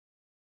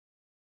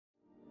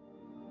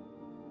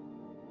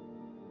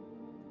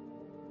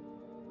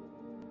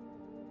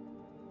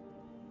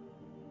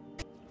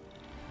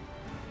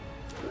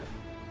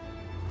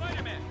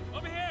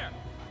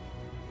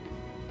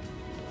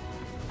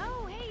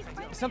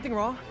something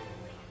wrong?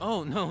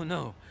 Oh, no,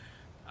 no.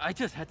 I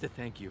just had to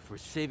thank you for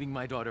saving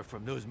my daughter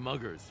from those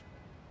muggers.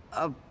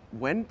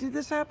 When did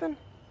this happen?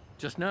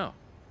 Just now.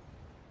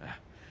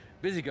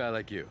 Busy guy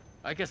like you.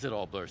 I guess it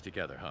all blurs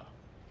together, huh?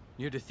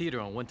 Near the theater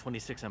on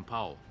 126 and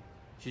Powell.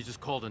 She just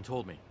called and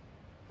told me.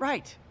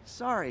 Right.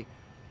 Sorry.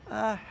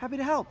 Happy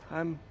to help.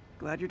 I'm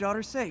glad your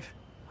daughter's safe.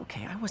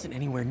 Okay, I wasn't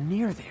anywhere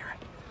near there.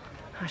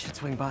 I should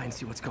swing by and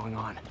see what's going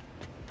on.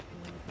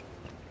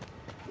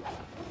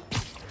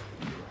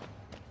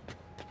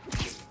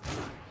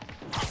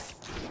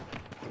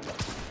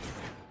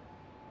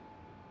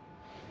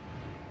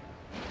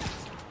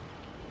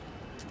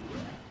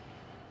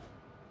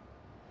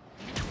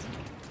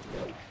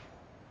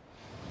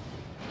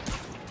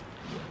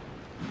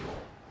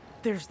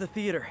 There's the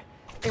theater,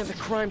 and the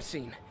crime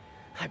scene.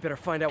 I better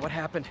find out what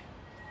happened.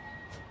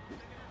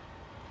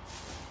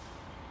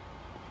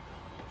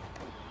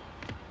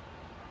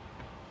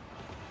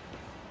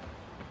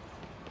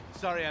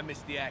 Sorry I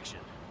missed the action.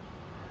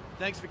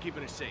 Thanks for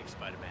keeping us safe,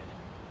 Spider-Man.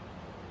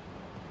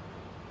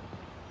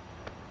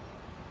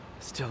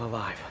 Still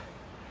alive.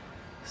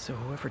 So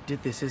whoever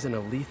did this isn't a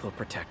lethal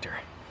protector.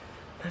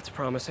 That's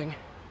promising.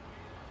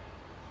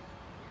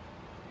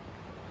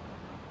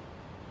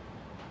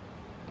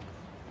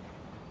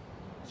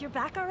 You're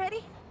back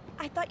already?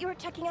 I thought you were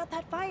checking out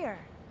that fire.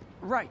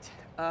 Right.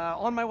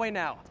 On my way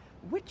now.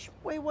 Which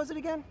way was it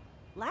again?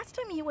 Last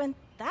time you went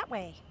that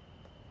way.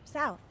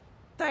 South.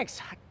 Thanks.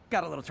 I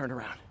got a little turned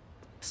around.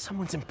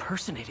 Someone's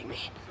impersonating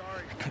me.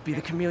 It could be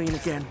the chameleon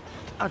again.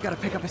 I've got to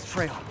pick up his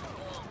trail.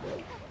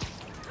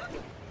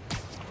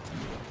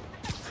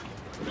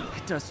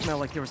 It does smell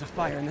like there was a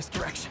fire in this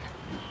direction.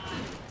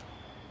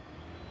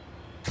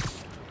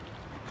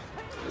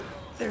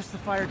 There's the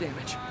fire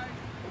damage.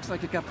 Looks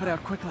like it got put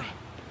out quickly.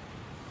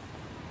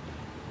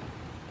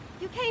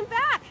 You came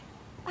back!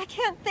 I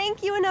can't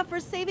thank you enough for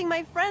saving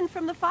my friend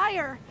from the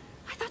fire.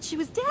 I thought she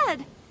was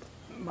dead.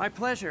 My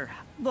pleasure.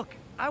 Look,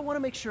 I want to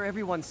make sure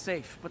everyone's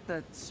safe, but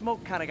the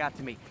smoke kind of got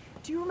to me.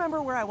 Do you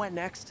remember where I went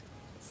next?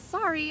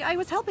 Sorry, I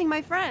was helping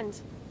my friend.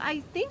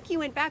 I think you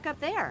went back up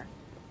there.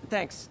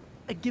 Thanks.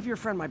 Give your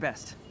friend my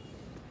best.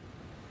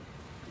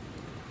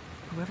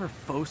 Whoever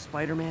faux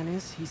Spider-Man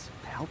is, he's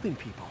helping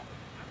people.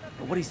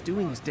 But what he's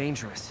doing is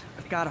dangerous.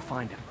 I've got to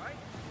find him.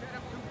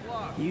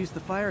 He used the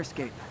fire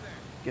escape.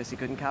 Guess he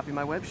couldn't copy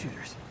my web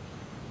shooters.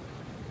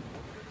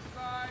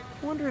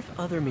 Wonder if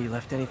other me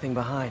left anything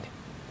behind.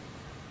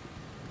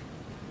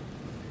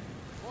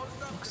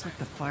 Looks like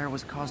the fire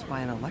was caused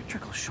by an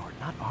electrical short,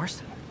 not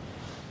arson.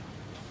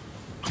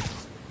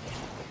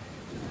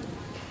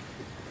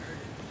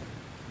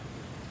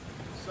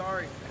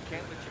 Sorry, I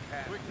can't let you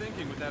pass. Quick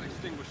thinking with that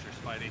extinguisher,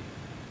 Spidey.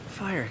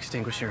 Fire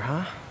extinguisher,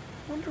 huh?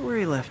 Wonder where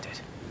he left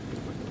it.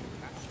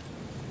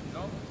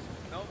 Nope,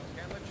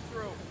 can't let you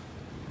through.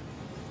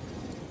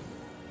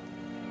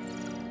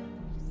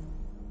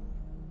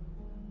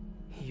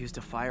 He used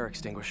a fire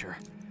extinguisher.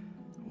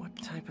 What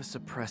type of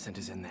suppressant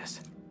is in this?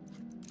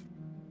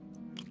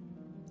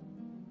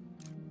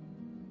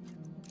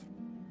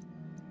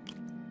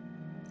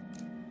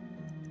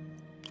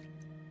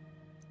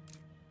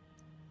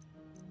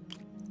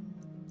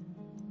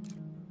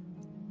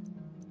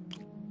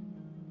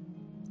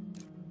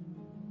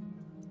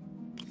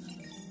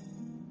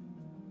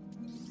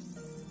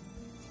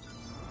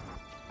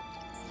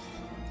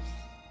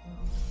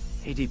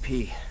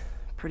 ADP.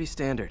 Pretty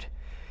standard.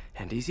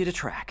 And easy to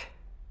track.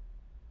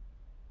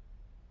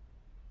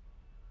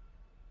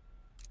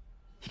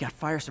 He got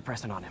fire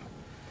suppressant on him.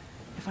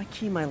 If I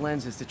key my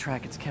lenses to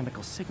track its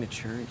chemical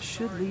signature, it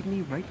should lead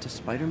me right to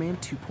Spider-Man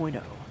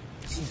 2.0.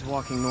 He's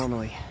walking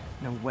normally.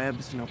 No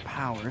webs, no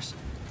powers.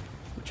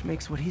 Which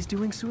makes what he's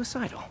doing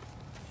suicidal.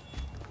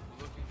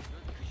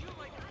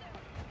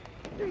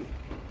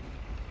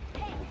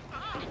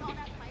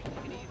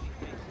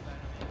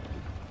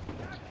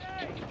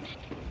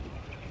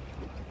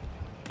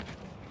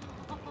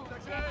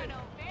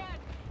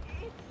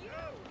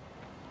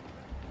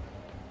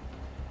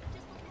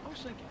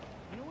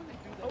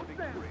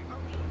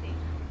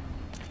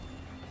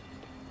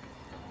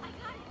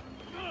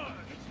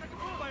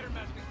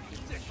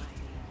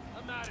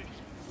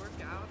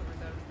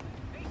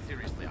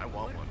 Seriously, I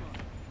want one.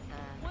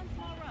 One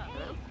small rub.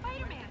 Hey,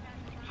 Spider-Man!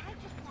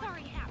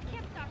 Sorry, Hap.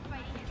 Can't stop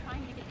fighting. You're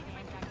trying to get the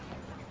man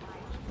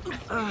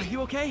back.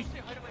 You okay?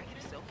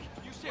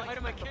 You say hi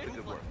to my kid?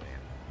 Good work, man.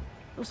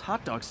 Those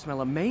hot dogs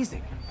smell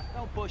amazing.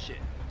 Don't push it.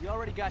 You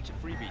already got your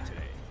freebie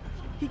today.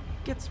 He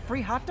gets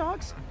free hot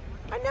dogs?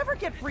 I never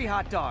get free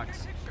hot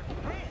dogs.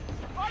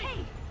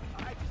 Hey!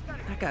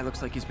 That guy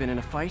looks like he's been in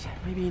a fight.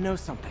 Maybe he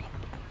knows something.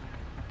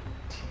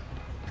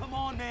 Come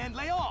on, man,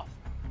 lay off!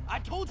 I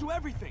told you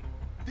everything.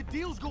 The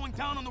deal's going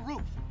down on the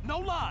roof. No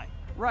lie.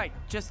 Right,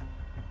 just...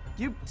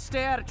 you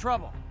stay out of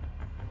trouble.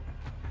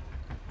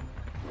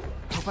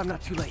 Hope I'm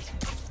not too late.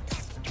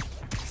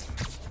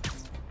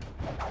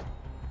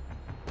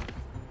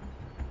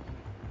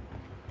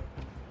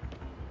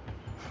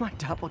 My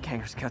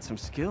doppelganger's got some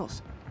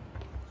skills.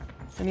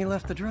 And he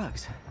left the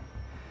drugs.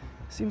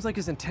 Seems like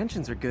his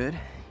intentions are good,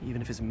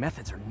 even if his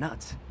methods are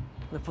nuts.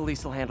 The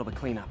police will handle the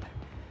cleanup.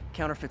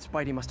 Counterfeit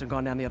Spidey must have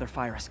gone down the other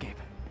fire escape.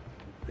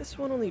 This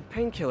one will need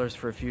painkillers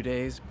for a few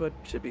days, but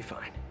should be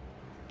fine.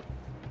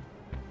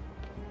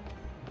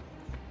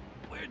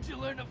 Where'd you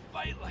learn to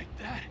fight like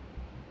that?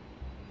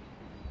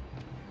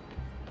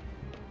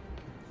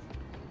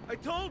 I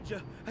told you,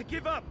 I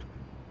give up.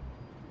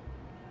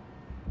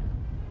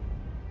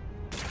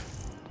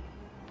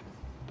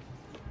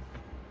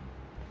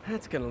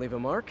 That's gonna leave a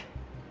mark.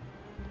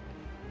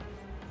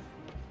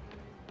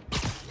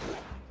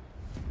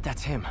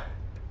 That's him.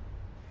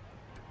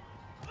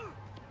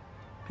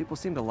 People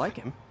seem to like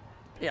him.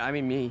 Yeah, I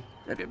mean me.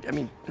 I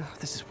mean,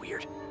 this is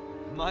weird.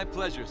 My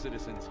pleasure,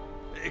 citizens.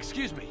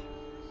 Excuse me.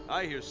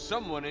 I hear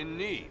someone in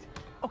need.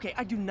 Okay,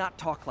 I do not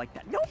talk like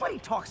that. Nobody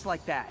talks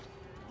like that.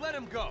 Let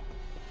him go.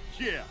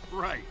 Yeah,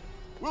 right.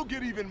 We'll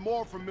get even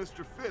more from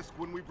Mr. Fisk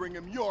when we bring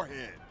him your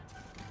head.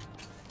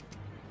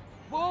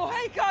 Whoa,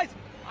 hey guys!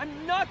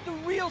 I'm not the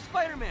real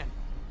Spider-Man.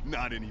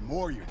 Not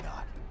anymore, you're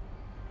not.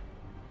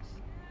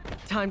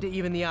 Time to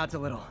even the odds a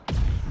little.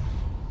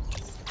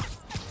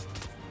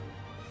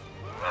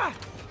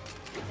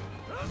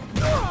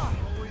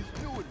 Always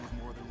knew it was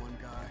more than one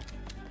guy.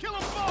 Kill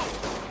them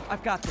both!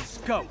 I've got this.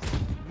 Go.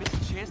 Missed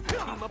a chance to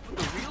team up with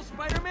the real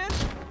Spider-Man?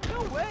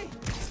 No way.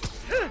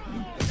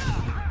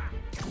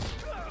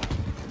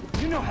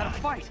 You know how to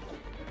fight.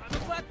 I'm a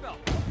black belt.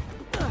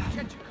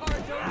 Get your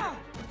cards over. I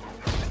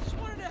just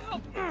wanted to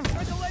help.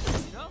 Spread the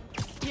legend, you know?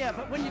 Yeah,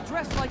 but when you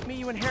dress like me,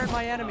 you inherit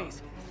my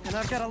enemies. And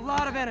I've got a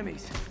lot of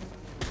enemies.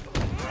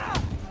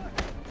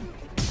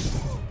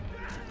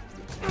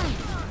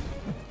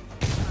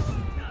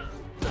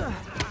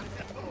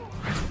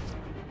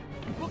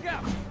 Look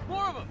out!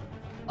 More of them!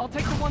 I'll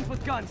take the ones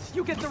with guns.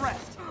 You get the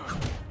rest.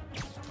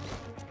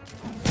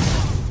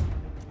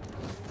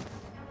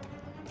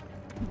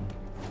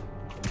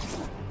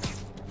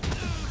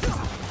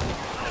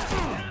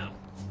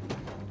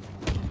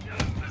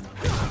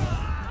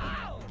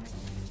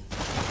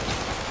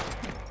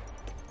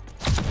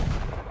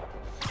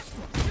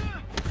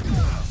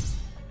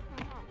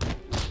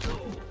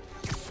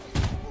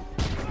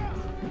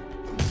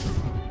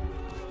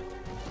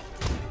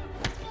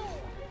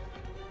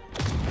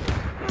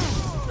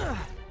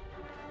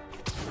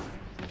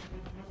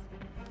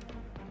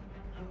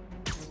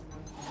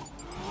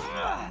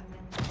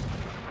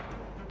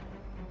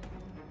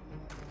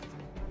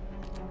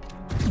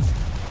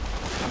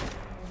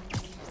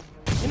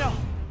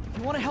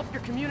 You want to help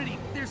your community,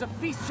 there's a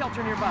feast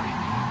shelter nearby.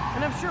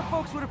 And I'm sure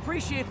folks would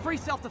appreciate free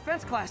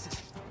self-defense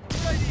classes.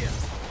 Good idea.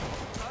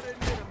 Gotta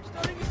admit, I'm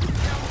starting to see the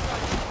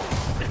downside.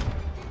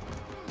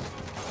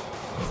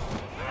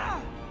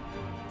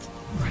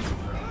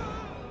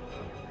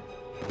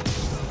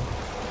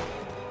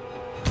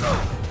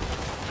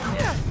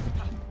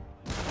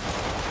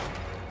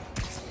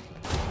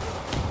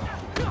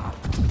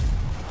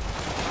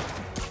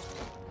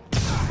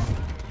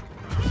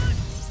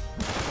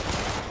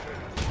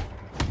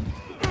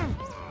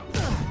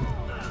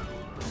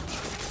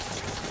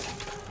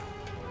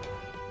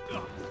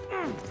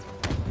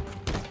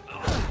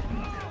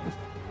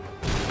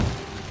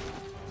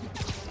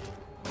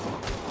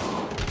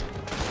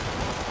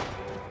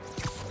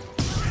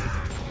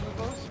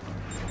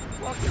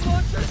 Rocket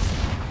launchers?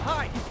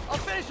 Hi, I'll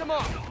finish him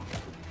off.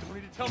 Don't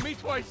need to tell me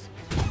twice.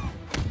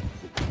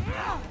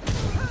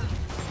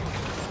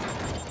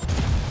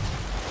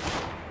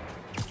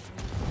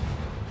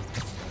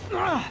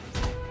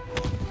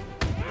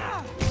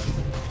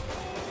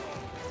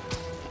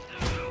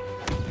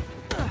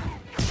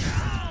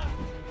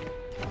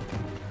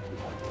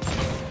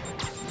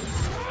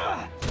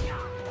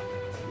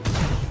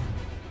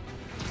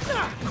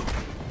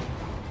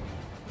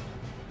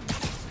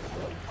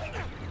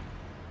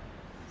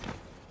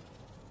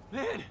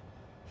 Man,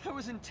 that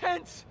was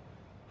intense.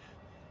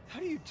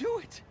 How do you do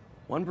it?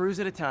 One bruise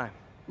at a time.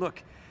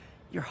 Look,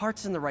 your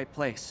heart's in the right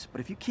place,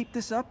 but if you keep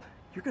this up,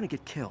 you're gonna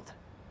get killed.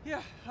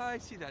 Yeah, I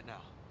see that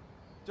now.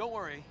 Don't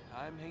worry,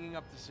 I'm hanging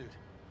up the suit.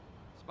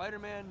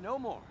 Spider-Man, no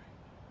more.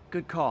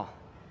 Good call.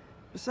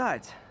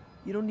 Besides,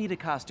 you don't need a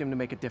costume to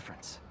make a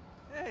difference.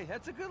 Hey,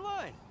 that's a good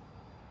line.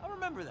 I'll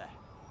remember that.